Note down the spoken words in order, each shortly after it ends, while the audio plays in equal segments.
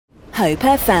Hope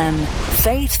FM,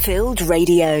 faith-filled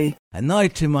radio. And now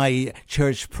to my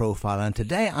church profile, and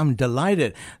today I'm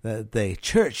delighted that the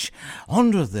church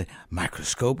under the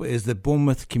microscope is the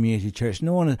Bournemouth Community Church,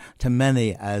 known to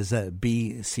many as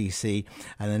BCC,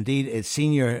 and indeed its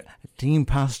senior team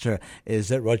pastor is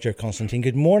Roger Constantine.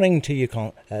 Good morning to you,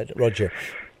 Roger.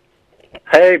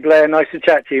 Hey Blair, nice to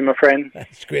chat to you, my friend.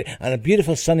 That's great, and a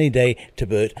beautiful sunny day to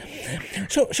boot.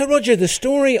 So Roger, the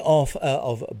story of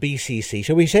BCC.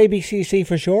 Shall we say BCC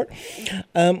for short?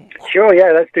 Sure,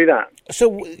 yeah, let's do that.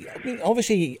 So, I mean,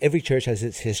 obviously, every church has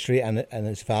its history and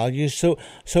its values. So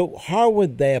how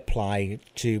would they apply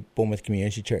to Bournemouth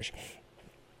Community Church?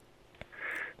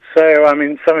 So, I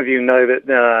mean, some of you know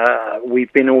that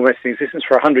we've been almost in existence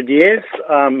for 100 years.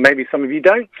 Maybe some of you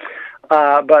don't.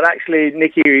 But actually,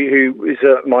 Nikki, who is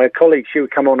my colleague, she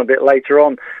would come on a bit later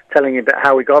on telling you about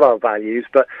how we got our values.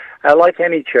 But like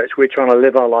any church, we're trying to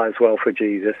live our lives well for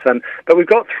Jesus. But we've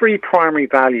got three primary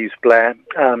values, Blair.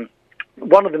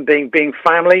 One of them being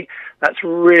family. That's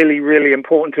really, really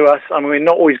important to us. I mean, we're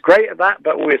not always great at that,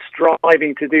 but we're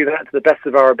striving to do that to the best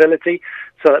of our ability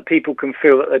so that people can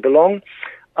feel that they belong.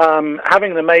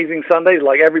 Having an amazing Sunday,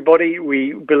 like everybody,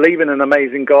 we believe in an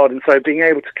amazing God, and so being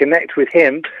able to connect with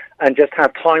Him and just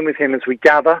have time with Him as we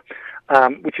gather,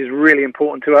 which is really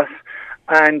important to us,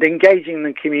 and engaging in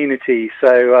the community,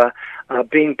 so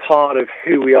being part of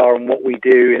who we are and what we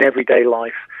do in everyday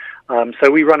life. So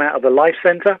we run out of the Life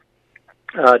Centre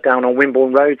down on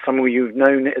Wimborne Road. Some of you have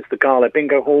known it as the Gala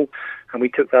Bingo Hall, and we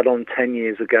took that on 10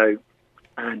 years ago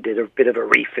and did a bit of a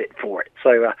refit for it.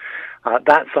 So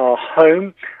that's our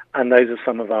home, and those are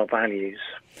some of our values.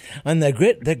 And they're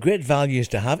great values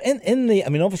to have. In the, I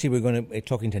mean, obviously we're going to be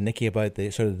talking to Nikki about the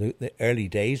sort of the early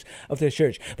days of their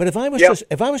church. But if I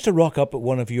was to rock up at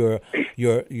one of your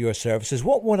services,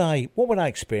 what would I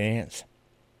experience?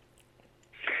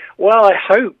 Well, I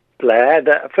hope, Blair,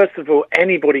 that first of all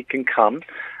anybody can come,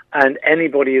 and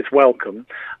anybody is welcome,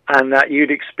 and that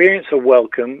you'd experience a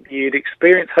welcome. You'd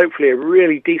experience hopefully a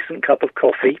really decent cup of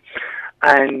coffee.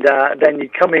 And then you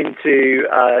come in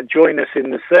to join us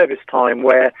in the service time,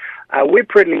 where we're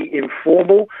pretty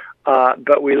informal,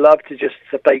 but we love to just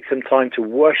take some time to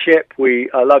worship. We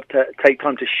love to take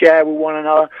time to share with one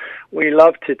another. We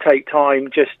love to take time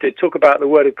just to talk about the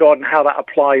Word of God and how that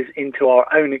applies into our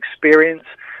own experience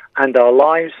and our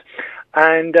lives.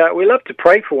 And we love to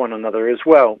pray for one another as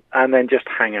well, and then just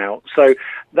hang out. So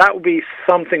that would be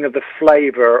something of the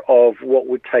flavour of what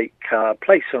would take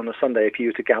place on a Sunday if you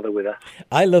were to gather with us.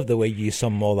 I love the way you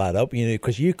sum all that up,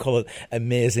 because you call it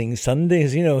Amazing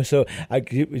Sundays, So I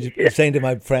was saying to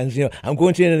my friends, I'm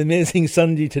going to an amazing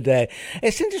Sunday today.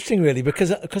 It's interesting, really,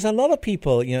 because a lot of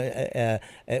people,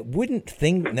 wouldn't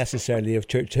think necessarily of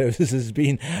church services as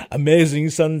being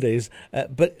amazing Sundays,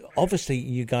 but obviously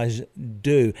you guys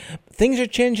do. Things are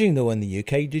changing, though, in the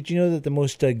UK. Did you know that the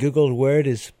most Googled word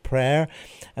is prayer,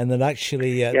 and that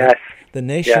actually yes. the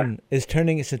nation is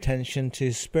turning its attention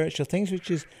to spiritual things, which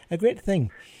is a great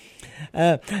thing.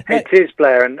 It is,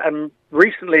 Blair, and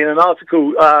recently in an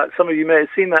article, some of you may have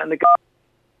seen that in the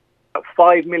about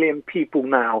 5 million people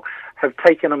now have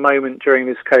taken a moment during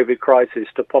this COVID crisis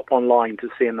to pop online to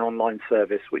see an online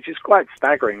service, which is quite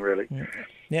staggering, really.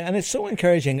 Yeah, and it's so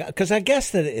encouraging, because I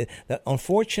guess that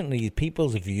unfortunately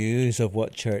people's views of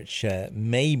what church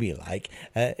may be like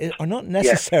are not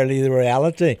necessarily the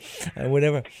reality,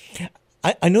 whatever.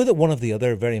 I know that one of the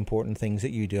other very important things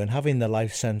that you do, and having the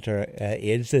Life Centre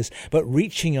aids this, but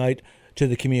reaching out to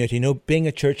the community, being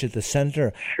a church at the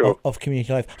centre of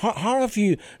community life. How have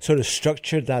you sort of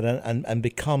structured that and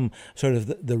become sort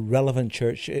of the relevant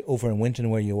church over in Winton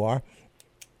where you are?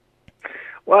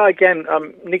 Well, again,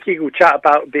 Nikki will chat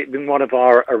about it being one of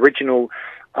our original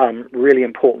really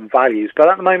important values. But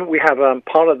at the moment we have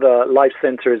part of the Life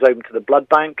Centre is open to the blood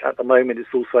bank. At the moment it's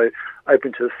also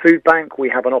open to the food bank. We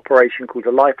have an operation called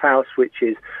the Lifehouse, which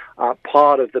is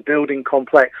part of the building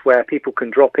complex where people can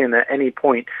drop in at any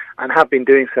point and have been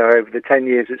doing so over the 10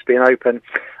 years it's been open,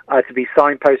 to be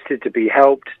signposted, to be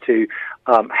helped, to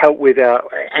help with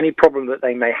any problem that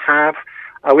they may have.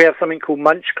 We have something called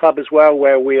Munch Club as well,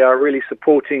 where we are really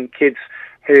supporting kids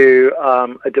who are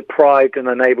deprived and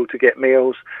unable to get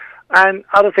meals, and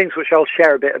other things which I'll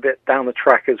share a bit down the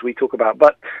track as we talk about.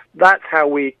 But that's how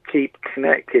we keep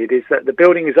connected, is that the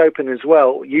building is open as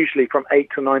well, usually from 8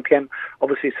 to 9 p.m.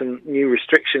 Obviously some new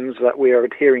restrictions that we are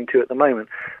adhering to at the moment,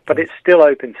 but it's still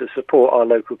open to support our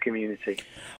local community.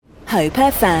 Hope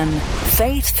FM,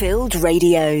 faith-filled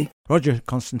radio. Roger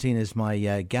Constantine is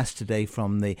my guest today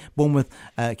from the Bournemouth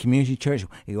Community Church.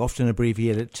 We often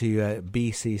abbreviate it to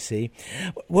BCC.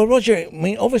 Well, Roger, I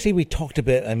mean, obviously we talked a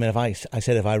bit. I mean, if I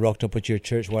said if I rocked up at your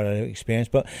church, what I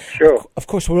experienced, but sure. Of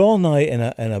course, we're all now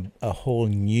in a whole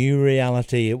new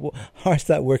reality. How's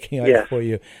that working out for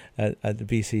you at the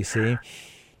BCC?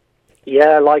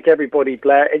 Yeah, like everybody,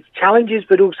 Blair, it's challenges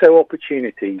but also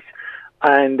opportunities.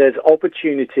 And there's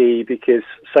opportunity because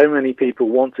so many people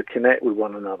want to connect with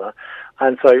one another.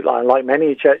 And so, like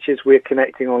many churches, we're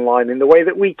connecting online in the way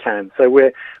that we can. So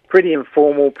we're pretty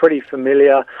informal, pretty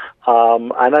familiar,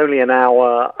 and only an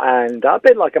hour, and a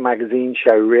bit like a magazine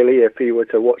show, really. If you were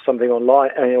to watch something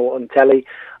online on telly,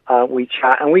 we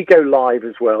chat, and we go live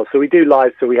as well. So we do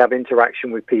live, so we have interaction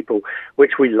with people,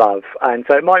 which we love. And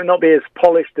so it might not be as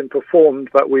polished and performed,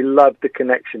 but we love the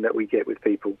connection that we get with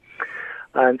people.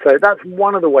 And so that's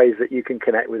one of the ways that you can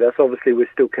connect with us. Obviously, we're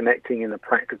still connecting in the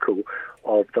practical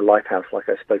of the Lighthouse, like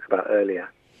I spoke about earlier.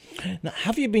 Now,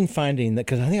 have you been finding that,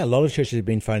 because I think a lot of churches have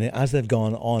been finding as they've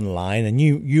gone online, and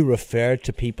you referred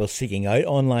to people seeking out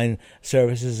online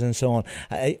services and so on,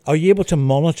 are you able to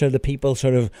monitor the people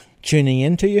sort of tuning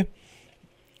into you?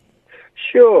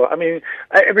 Sure. I mean,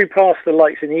 every pastor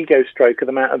likes an ego stroke of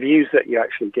the amount of views that you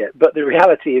actually get. But the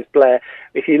reality is, Blair,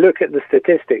 if you look at the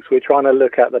statistics, we're trying to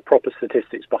look at the proper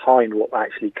statistics behind what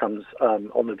actually comes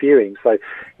on the viewing. So,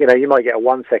 you might get a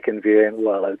 1 second viewing,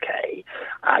 well, okay.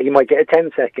 You might get a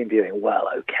 10-second viewing, well,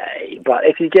 okay. But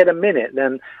if you get a minute,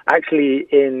 then actually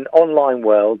in online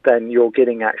world, then you're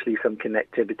getting actually some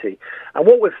connectivity. And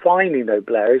what we're finding, though,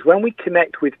 Blair, is when we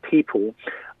connect with people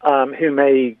who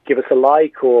may give us a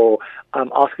like or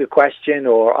ask a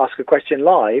question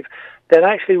live, then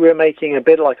actually we're making a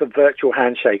bit like a virtual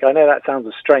handshake. I know that sounds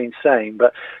a strange saying,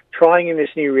 but trying in this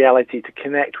new reality to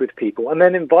connect with people and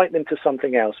then invite them to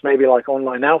something else, maybe like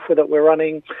Online Alpha that we're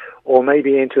running, or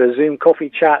maybe into a Zoom coffee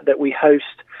chat that we host.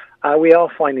 We are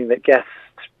finding that guests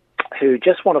who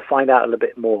just want to find out a little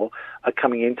bit more are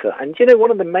coming into that. And, one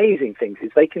of the amazing things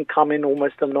is they can come in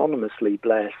almost anonymously,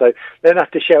 Blair. So they don't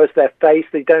have to show us their face.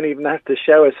 They don't even have to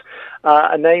show us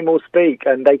a name or speak.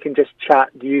 And they can just chat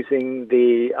using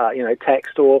the,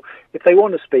 text, or if they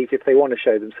want to speak, if they want to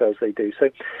show themselves, they do. So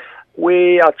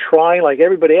we are trying, like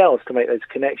everybody else, to make those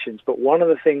connections. But one of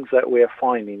the things that we are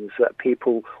finding is that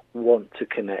people want to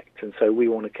connect, and so we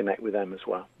want to connect with them as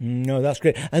well. No, that's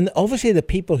great. And obviously the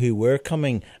people who were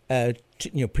coming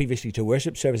previously to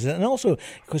worship services, and also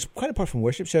because quite apart from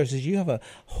worship services, you have a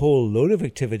whole load of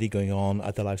activity going on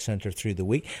at the Life Centre through the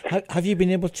week. Have you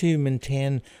been able to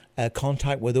maintain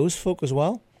contact with those folk as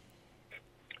well?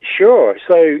 Sure.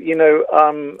 So,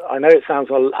 I know it sounds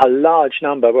a large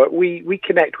number, but we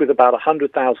connect with about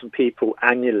 100,000 people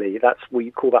annually.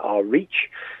 We call that our reach.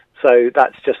 So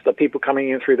that's just the people coming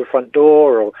in through the front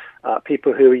door, or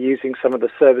people who are using some of the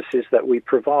services that we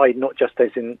provide, not just as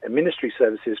in ministry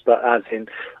services, but as in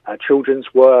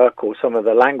children's work or some of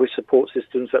the language support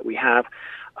systems that we have.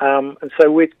 And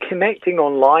so we're connecting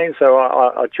online. So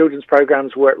our children's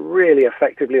programs work really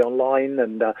effectively online,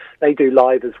 and they do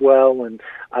live as well, and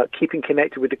keeping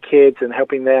connected with the kids and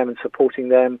helping them and supporting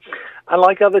them. And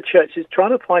like other churches, trying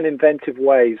to find inventive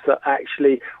ways that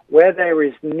actually, where there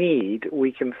is need,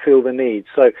 we can fill the need.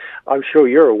 So I'm sure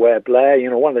you're aware, Blair,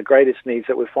 one of the greatest needs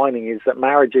that we're finding is that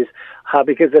marriages,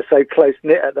 because they're so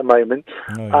close-knit at the moment,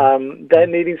 they're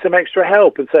needing some extra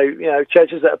help. And so,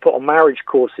 churches that have put on marriage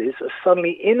courses are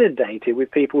suddenly inundated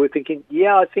with people who are thinking,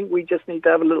 I think we just need to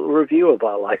have a little review of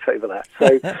our life over that.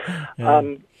 So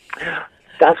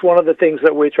that's one of the things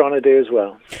that we're trying to do as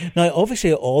well. Now,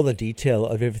 obviously, all the detail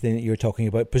of everything that you're talking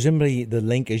about, presumably the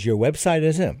link is your website,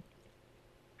 is it?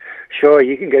 Sure,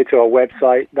 you can go to our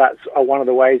website. That's one of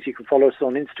the ways. You can follow us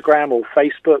on Instagram or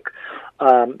Facebook.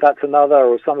 That's another,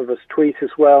 or some of us tweet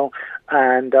as well.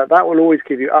 And that will always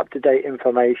give you up-to-date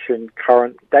information,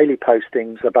 current daily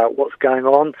postings about what's going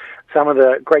on, some of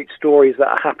the great stories that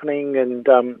are happening. And,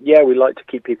 we like to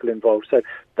keep people involved. So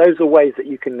those are ways that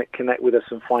you can connect with us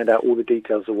and find out all the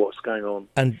details of what's going on.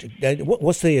 And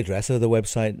what's the address of the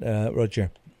website,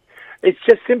 Roger? It's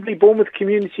just simply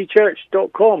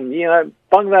BournemouthCommunityChurch.com.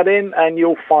 Bung that in and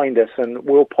you'll find us and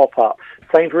we'll pop up.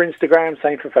 Same for Instagram,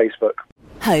 same for Facebook.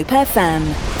 Hope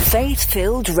FM,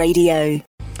 faith-filled radio.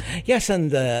 Yes,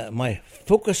 and my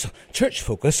church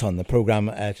focus on the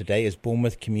programme today is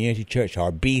Bournemouth Community Church,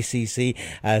 or BCC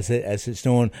as it's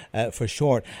known for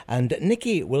short. And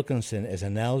Nikki Wilkinson is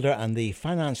an elder and the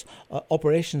finance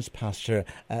operations pastor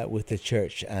with the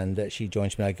church, and she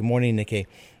joins me now. Good morning, Nikki.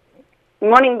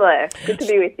 Morning, Blair. Good to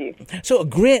be with you. So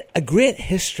a great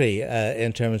history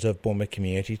in terms of Bournemouth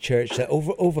Community Church.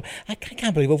 I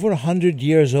can't believe over 100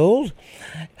 years old.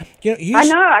 I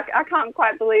know. I can't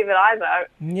quite believe it either.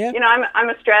 Yeah. I'm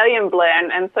Australian, Blair,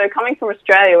 and so coming from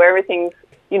Australia, where everything's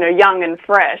young and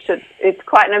fresh, it's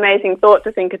quite an amazing thought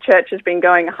to think a church has been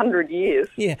going 100 years.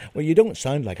 Yeah, well, you don't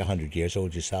sound like 100 years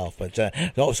old yourself, but so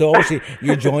obviously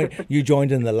you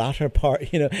joined in the latter part.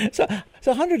 So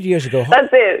 100 years ago. That's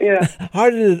it. Yeah.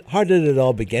 How did it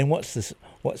all begin? What's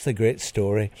the great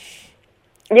story?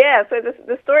 Yeah. So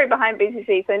the story behind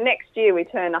BCC. So next year we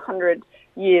turn 100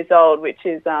 years old, which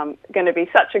is going to be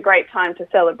such a great time to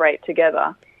celebrate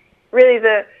together. Really,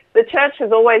 the church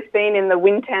has always been in the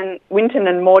Winton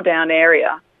and Moordown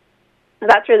area.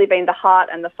 That's really been the heart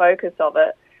and the focus of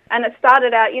it. And it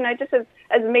started out, just as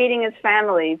meeting as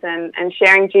families and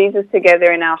sharing Jesus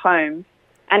together in our homes.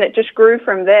 And it just grew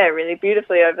from there really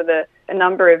beautifully over a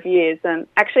number of years. And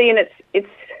actually in its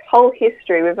whole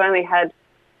history, we've only had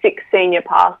 6 senior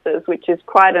pastors, which is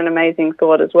quite an amazing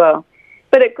thought as well.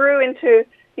 But it grew into,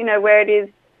 where it is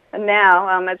now.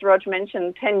 As Rog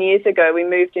mentioned, 10 years ago, we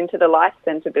moved into the Life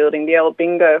Centre building, the old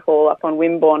bingo hall up on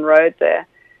Wimborne Road there.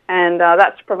 And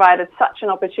that's provided such an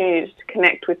opportunity to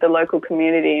connect with the local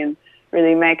community and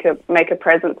really make a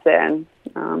presence there. And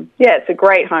it's a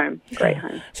great home.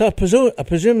 So I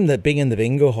presume that being in the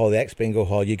bingo hall, the ex-bingo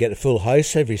hall, you get a full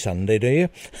house every Sunday, do you?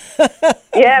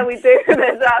 Yeah, we do.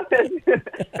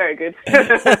 Very good.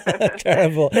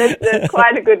 Terrible. There's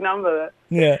quite a good number.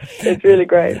 Yeah, it's really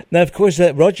great. Now, of course,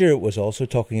 Roger was also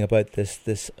talking about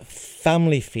this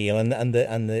family feel and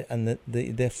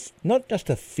the not just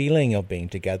a feeling of being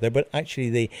together, but actually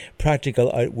the practical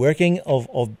outworking of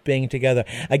being together.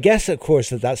 I guess, of course,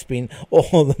 that's been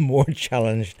all the more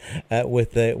challenged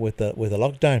with the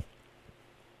lockdown.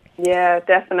 Yeah,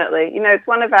 definitely. It's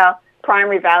one of our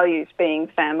primary values, being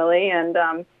family,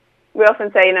 and we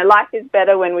often say, life is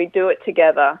better when we do it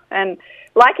together. And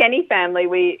like any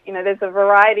family, there's a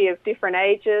variety of different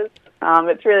ages.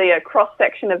 It's really a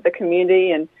cross-section of the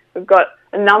community, and we've got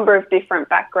a number of different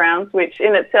backgrounds, which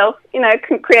in itself,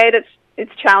 can create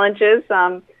its challenges.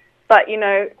 But,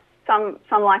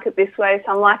 some like it this way,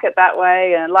 some like it that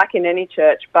way, like in any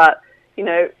church. But,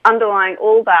 underlying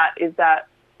all that is that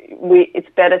it's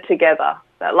better together.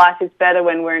 That life is better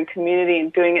when we're in community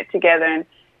and doing it together.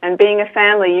 And being a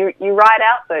family, you ride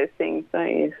out those things,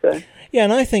 don't you? So. Yeah,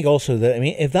 and I think also that,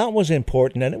 if that was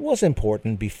important, and it was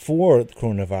important before the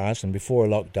coronavirus and before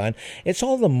lockdown, it's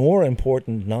all the more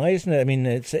important now, isn't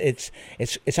it?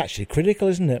 It's actually critical,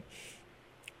 isn't it?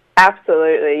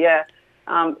 Absolutely, yeah.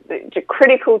 It's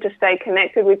critical to stay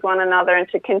connected with one another and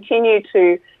to continue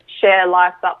to share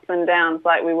life's ups and downs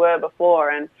like we were before.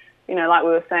 And, like we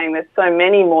were saying, there's so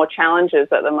many more challenges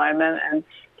at the moment and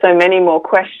so many more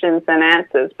questions than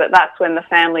answers, but that's when the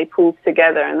family pulls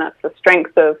together, and that's the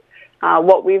strength of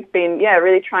what we've been,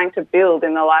 really trying to build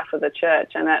in the life of the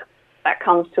church, and that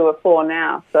comes to a fore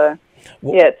now. So,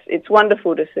 it's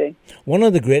wonderful to see. One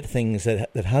of the great things that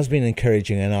has been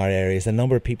encouraging in our area is the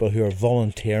number of people who are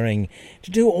volunteering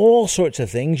to do all sorts of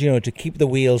things, to keep the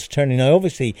wheels turning. Now,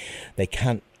 obviously, they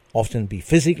can't often be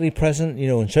physically present,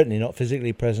 and certainly not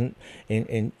physically present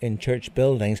in church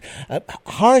buildings.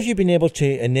 How have you been able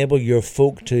to enable your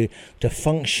folk to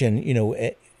function,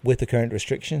 with the current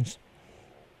restrictions?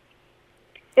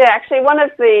 Yeah, actually, one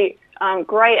of the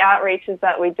great outreaches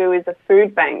that we do is a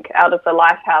food bank out of the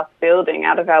Lifehouse building,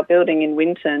 out of our building in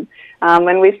Winton.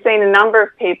 And we've seen a number of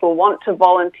people want to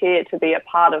volunteer to be a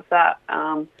part of that,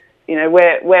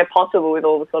 where possible with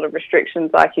all the sort of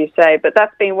restrictions, like you say. But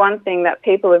that's been one thing that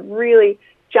people have really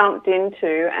jumped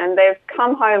into, and they've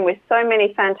come home with so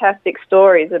many fantastic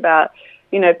stories about,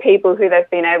 people who they've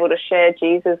been able to share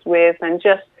Jesus with, and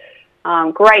just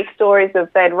great stories of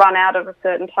they'd run out of a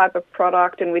certain type of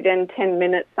product, and within 10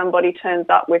 minutes somebody turns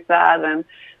up with that. And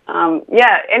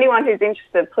anyone who's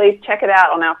interested, please check it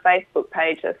out on our Facebook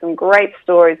page. There's some great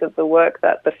stories of the work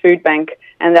that the food bank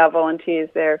and our volunteers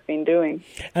there have been doing.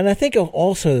 And I think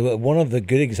also one of the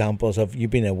good examples of you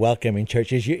being a welcoming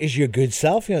church is your good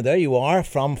self. There you are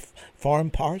from foreign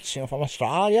parts, from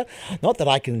Australia. Not that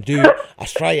I can do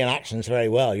Australian accents very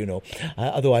well,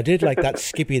 although I did like that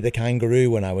Skippy the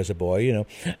kangaroo when I was a boy,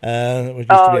 which used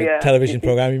to be a television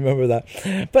program. You remember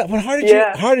that? But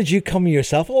how did you come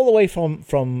yourself all the way from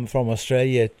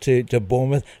Australia to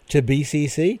Bournemouth to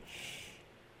BCC?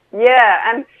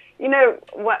 Yeah, and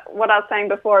what I was saying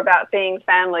before about being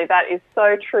family, that is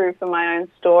so true for my own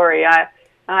story. I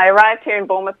arrived here in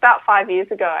Bournemouth about 5 years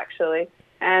ago, actually.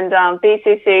 And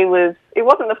BCC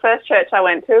wasn't the first church I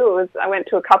went to. I went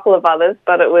to a couple of others,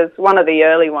 but it was one of the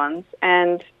early ones.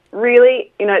 And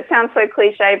really, it sounds so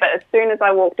cliche, but as soon as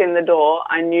I walked in the door,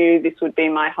 I knew this would be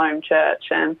my home church,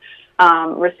 and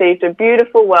received a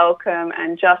beautiful welcome,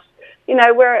 and just,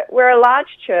 we're a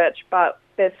large church, but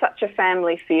there's such a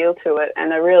family feel to it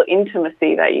and a real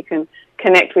intimacy that you can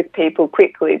connect with people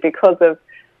quickly because of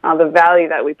the value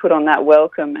that we put on that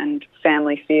welcome and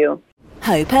family feel.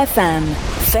 Hope FM,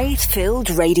 faith-filled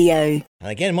radio.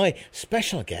 And again, my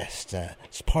special guest,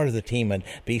 as part of the team at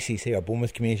BCC, or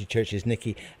Bournemouth Community Church, is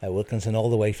Nikki Wilkinson,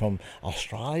 all the way from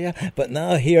Australia, but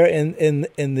now here in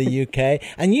the UK.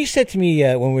 And you said to me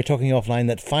when we were talking offline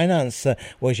that finance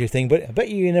was your thing, but I bet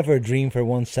you never dreamed for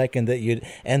 1 second that you'd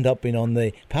end up being on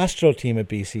the pastoral team at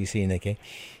BCC, Nikki.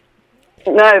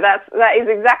 No, that is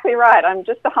exactly right. I'm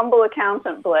just a humble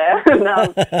accountant, Blair. And,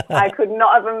 I could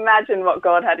not have imagined what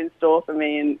God had in store for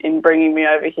me in bringing me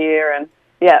over here, and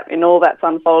in all that's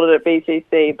unfolded at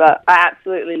BCC. But I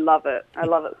absolutely love it. I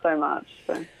love it so much.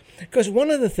 So. Because one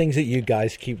of the things that you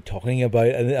guys keep talking about,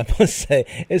 and I must say,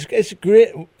 it's great.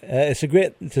 It's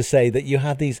great to say that you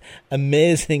have these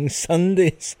amazing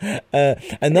Sundays,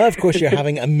 and now, of course, you're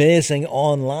having amazing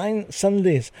online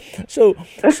Sundays. So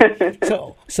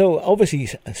obviously,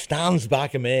 stands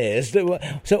back amazed.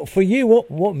 So for you,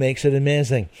 what makes it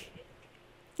amazing?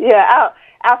 Yeah,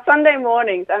 our Sunday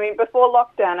mornings. I mean, before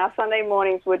lockdown, our Sunday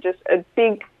mornings were just a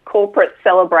big corporate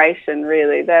celebration.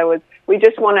 Really, we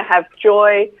just want to have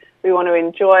joy. We want to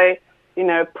enjoy,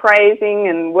 praising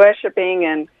and worshiping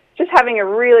and just having a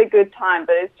really good time.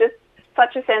 But it's just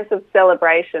such a sense of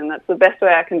celebration. That's the best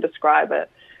way I can describe it.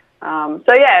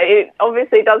 It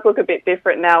obviously does look a bit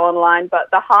different now online,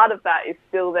 but the heart of that is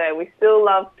still there. We still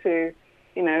love to,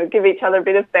 give each other a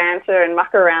bit of banter and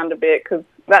muck around a bit because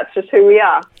that's just who we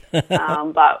are.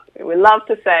 But we love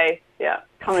to say,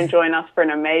 come and join us for an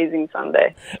amazing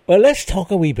Sunday. Well, let's talk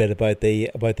a wee bit about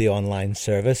the online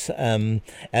service.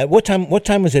 What time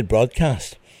was it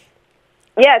broadcast?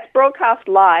 Yeah, it's broadcast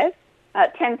live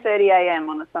at 10:30 a.m.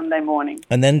 on a Sunday morning.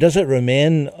 And then does it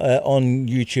remain on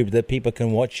YouTube that people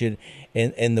can watch it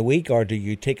in the week, or do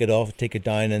you take it off, take it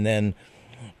down, and then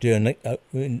do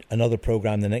another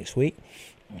program the next week?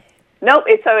 Nope,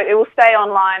 so it will stay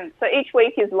online. So each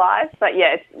week is live, but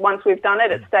once we've done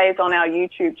it, it stays on our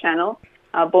YouTube channel,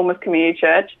 Bournemouth Community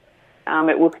Church.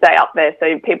 It will stay up there,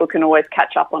 so people can always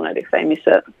catch up on it if they miss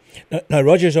it. Now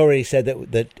Roger's already said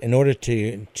that in order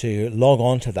to log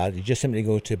on to that, you just simply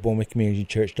go to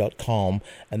bournemouthcommunitychurch.com,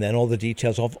 and then all the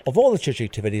details of all the church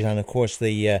activities, and of course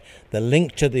the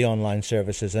link to the online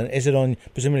services. And is it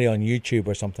presumably on YouTube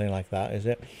or something like that? Is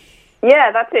it?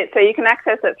 Yeah, that's it. So you can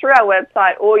access it through our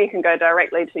website, or you can go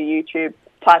directly to YouTube,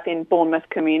 type in Bournemouth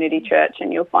Community Church,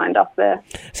 and you'll find us there.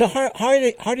 So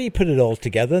how do you put it all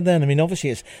together then? I mean,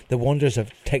 obviously it's the wonders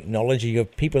of technology,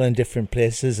 of people in different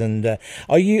places, and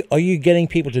are you getting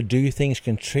people to do things,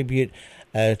 contribute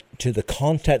to the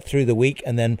content through the week,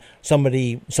 and then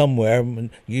somebody somewhere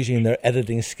using their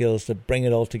editing skills to bring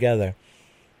it all together?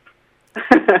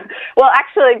 Well,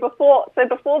 actually, before the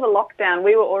lockdown,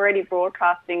 we were already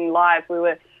broadcasting live. We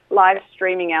were live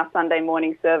streaming our Sunday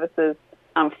morning services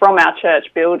from our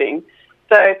church building.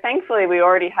 So thankfully, we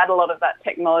already had a lot of that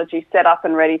technology set up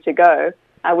and ready to go.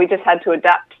 We just had to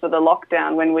adapt for the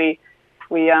lockdown when we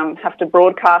have to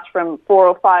broadcast from 4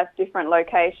 or 5 different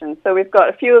locations. So we've got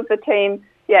a few of the team,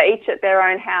 each at their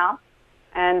own house,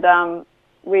 and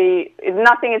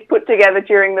nothing is put together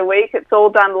during the week. It's all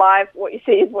done live. What you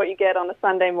see is what you get on a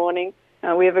Sunday morning.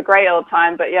 We have a great old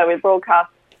time, but we broadcast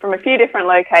from a few different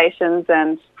locations,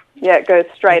 and it goes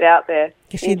straight out there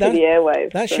into the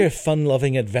airwaves. That's your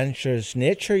fun-loving, adventurous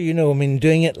nature, I mean,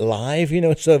 doing it live,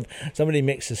 so if somebody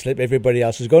makes a slip, everybody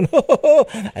else is going, ho,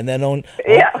 and then on.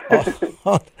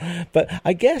 But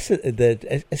I guess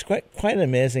that it's quite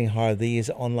amazing how these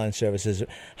online services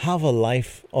have a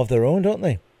life of their own, don't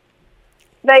they?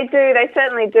 They do. They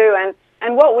certainly do.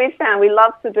 And what we've found we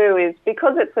love to do is,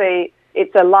 because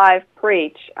it's a live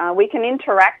preach, we can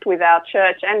interact with our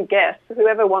church and guests.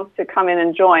 Whoever wants to come in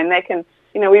and join, they can,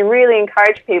 we really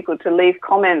encourage people to leave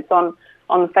comments on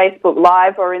Facebook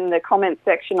Live or in the comment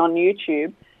section on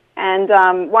YouTube. And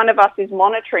one of us is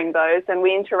monitoring those, and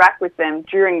we interact with them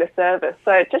during the service.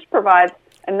 So it just provides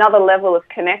another level of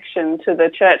connection to the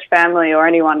church family or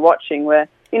anyone watching, where,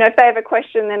 if they have a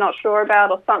question they're not sure about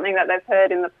or something that they've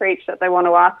heard in the preach that they want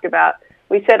to ask about,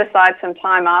 we set aside some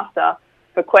time after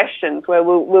for questions where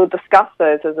we'll discuss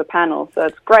those as a panel. So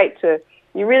it's great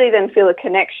you really then feel a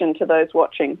connection to those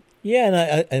watching. Yeah,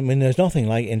 and I mean, there's nothing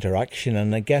like interaction,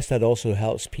 and I guess that also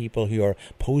helps people who are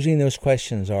posing those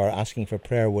questions or asking for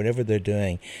prayer, whatever they're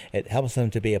doing. It helps them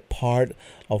to be a part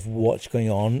of what's going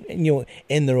on,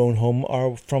 in their own home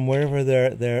or from wherever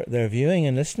they're viewing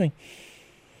and listening.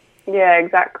 Yeah,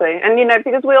 exactly. And,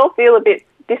 because we all feel a bit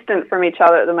distant from each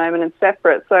other at the moment and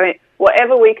separate. So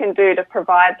whatever we can do to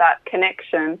provide that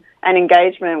connection and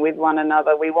engagement with one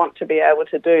another, we want to be able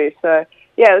to do. So,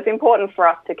 yeah, it was important for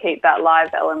us to keep that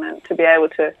live element, to be able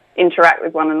to interact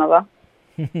with one another.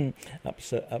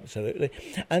 Absolutely.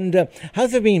 And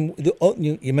has there been,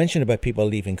 you mentioned about people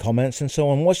leaving comments and so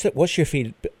on. What's your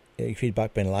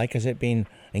feedback been like? Has it been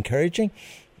encouraging?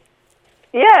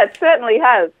 Yeah, it certainly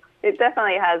has. It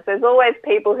definitely has. There's always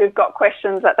people who've got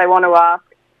questions that they want to ask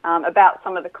about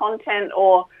some of the content,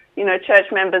 or,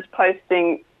 church members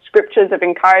posting scriptures of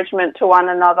encouragement to one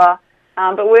another.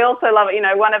 But we also love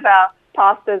it. One of our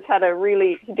pastors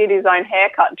he did his own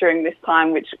haircut during this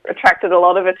time, which attracted a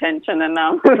lot of attention. And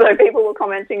so people were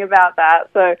commenting about that.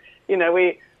 So,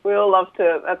 we all love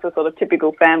to, that's a sort of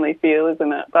typical family feel,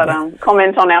 isn't it? But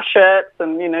comment on our shirts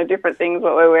and, different things,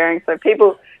 what we're wearing. So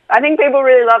I think people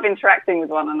really love interacting with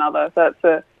one another.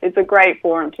 So it's a great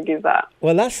forum to give that.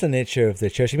 Well, that's the nature of the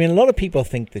church. I mean, a lot of people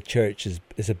think the church is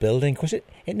a building. Of course, it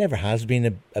never has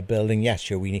been a building. Yes,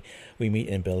 sure, we meet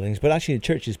in buildings, but actually the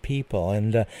church is people.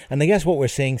 And I guess what we're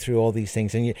seeing through all these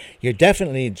things, and you're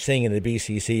definitely seeing in the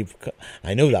BCC,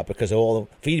 I know that because of all the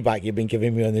feedback you've been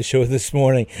giving me on the show this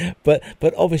morning, but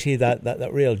obviously that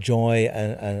real joy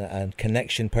and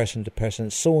connection person to person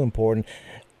is so important.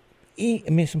 I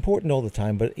mean, it's important all the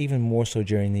time, but even more so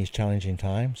during these challenging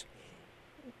times.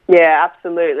 Yeah,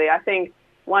 absolutely. I think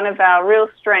one of our real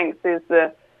strengths is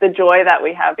the joy that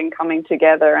we have in coming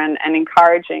together and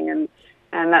encouraging,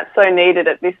 and that's so needed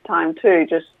at this time too.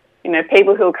 Just,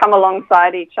 people who will come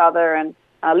alongside each other and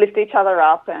lift each other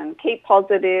up and keep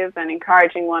positive and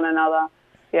encouraging one another.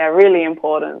 Yeah, really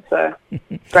important. So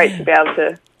great to be able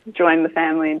to join the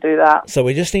family and do that. So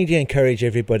we just need to encourage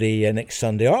everybody next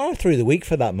Sunday, or through the week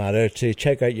for that matter, to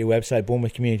check out your website,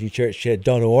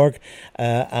 bournemouthcommunitychurch.org,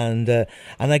 and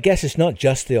I guess it's not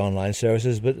just the online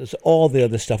services, but it's all the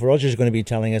other stuff. Roger's going to be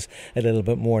telling us a little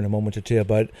bit more in a moment or two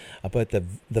about the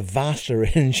vast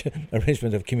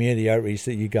arrangement of community outreach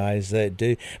that you guys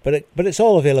do, but it's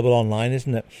all available online,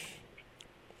 isn't it?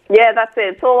 Yeah, that's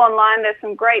it. It's all online. There's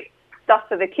some great stuff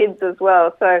for the kids as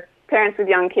well, so parents with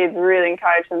young kids, really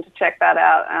encourage them to check that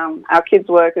out. Our kids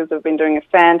workers have been doing a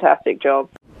fantastic job.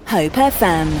 Hope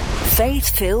FM,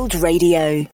 faith-filled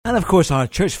radio. And of course, our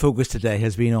church focus today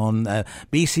has been on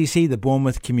BCC, the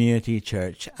Bournemouth Community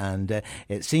Church, and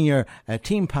its senior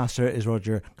team pastor is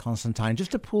Roger Constantine.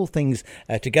 Just to pull things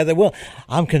together, well,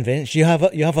 I'm convinced you have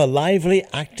a lively,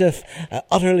 active,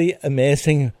 utterly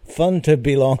amazing, fun to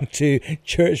belong to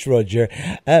church, Roger.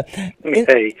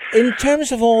 In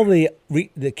terms of all the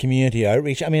community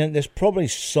outreach, I mean, there's probably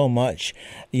so much,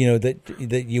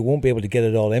 that you won't be able to get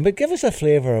it all in. But give us a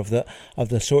flavour of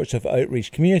the sorts of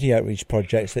community outreach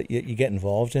projects that you get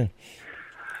involved in.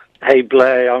 Hey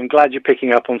Blair, I'm glad you're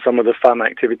picking up on some of the fun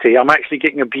activity. I'm actually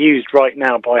getting abused right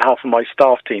now by half of my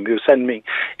staff team who send me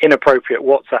inappropriate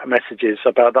WhatsApp messages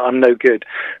about that I'm no good.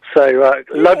 So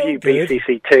love you, good.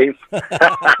 BCC team.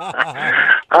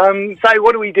 So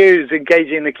what do we do is engage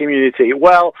in the community?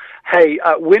 Well, hey,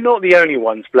 we're not the only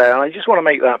ones, Blair. And I just want to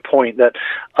make that point that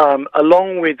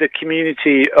along with the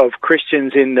community of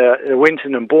Christians in the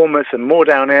Winton and Bournemouth and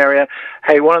Moordown area,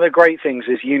 hey, one of the great things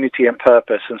is unity and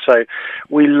purpose. And so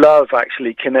we love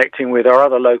actually connecting with our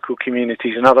other local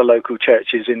communities and other local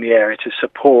churches in the area to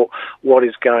support what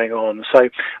is going on. So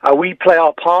we play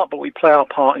our part, but we play our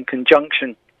part in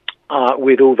conjunction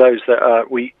with all those that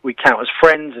we count as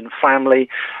friends and family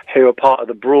who are part of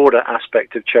the broader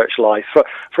aspect of church life.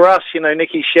 For us,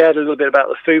 Nikki shared a little bit about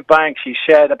the food bank. She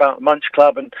shared about the Munch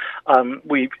Club, and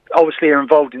we obviously are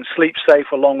involved in Sleep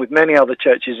Safe along with many other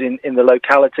churches in the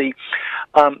locality.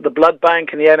 The blood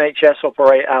bank and the NHS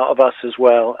operate out of us as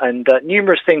well, and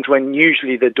numerous things when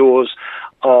usually the doors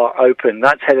are open.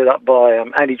 That's headed up by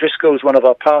Andy Driscoll, who's one of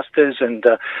our pastors, and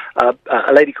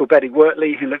a lady called Betty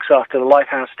Wortley, who looks after the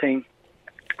Lighthouse team.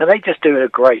 And they just do a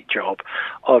great job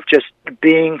of just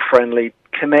being friendly,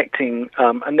 connecting,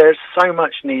 and there's so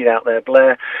much need out there,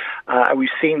 Blair. We've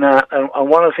seen that, and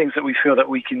one of the things that we feel that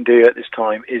we can do at this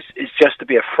time is just to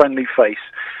be a friendly face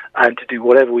and to do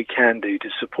whatever we can do to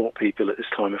support people at this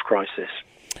time of crisis.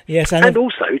 Yes, and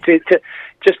also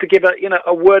to give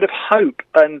a word of hope,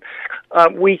 and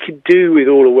we could do with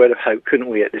all a word of hope, couldn't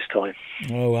we, at this time?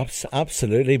 Oh,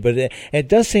 absolutely. But it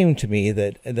does seem to me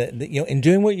that in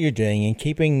doing what you're doing and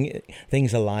keeping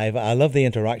things alive, I love the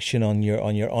interaction on your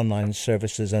online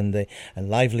services and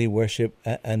lively worship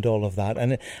and all of that.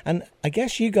 And I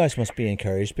guess you guys must be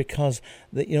encouraged because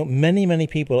many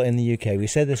people in the UK, we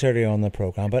said this earlier on the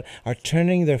program, but are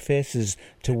turning their faces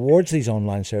towards these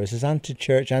online services and to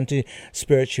church and to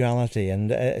spirituality.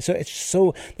 And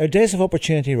so they're days of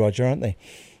opportunity, Roger, aren't they?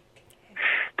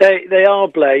 They are,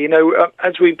 Blair.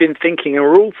 As we've been thinking, and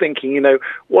we're all thinking,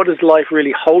 what does life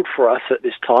really hold for us at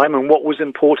this time, and what was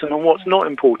important and what's not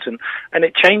important? And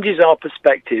it changes our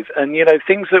perspective. And,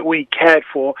 things that we cared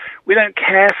for, we don't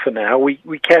care for now. We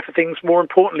care for things more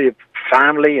importantly,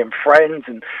 family and friends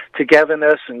and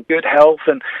togetherness and good health.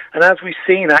 And as we've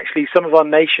seen, actually, some of our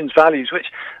nation's values, which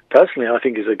personally I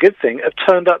think is a good thing, have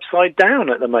turned upside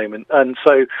down at the moment. And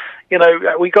so,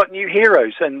 we got new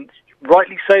heroes, and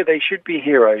rightly so, they should be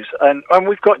heroes. And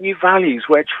we've got new values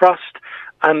where trust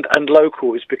and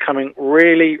local is becoming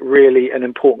really, really an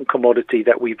important commodity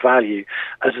that we value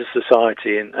as a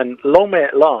society. And long may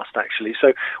it last, actually.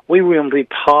 So we will be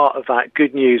part of that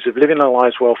good news of living our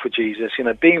lives well for Jesus,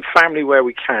 being family where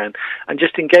we can, and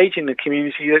just engaging the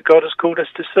community that God has called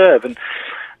us to serve. And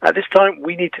at this time,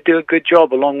 we need to do a good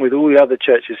job, along with all the other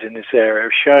churches in this area,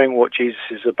 of showing what Jesus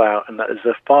is about, and that there's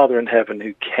a Father in heaven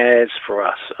who cares for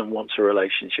us and wants a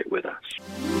relationship with us.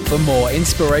 For more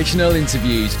inspirational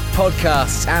interviews,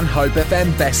 podcasts, and Hope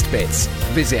FM Best Bits,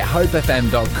 visit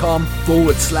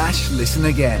hopefm.com/listen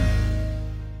again.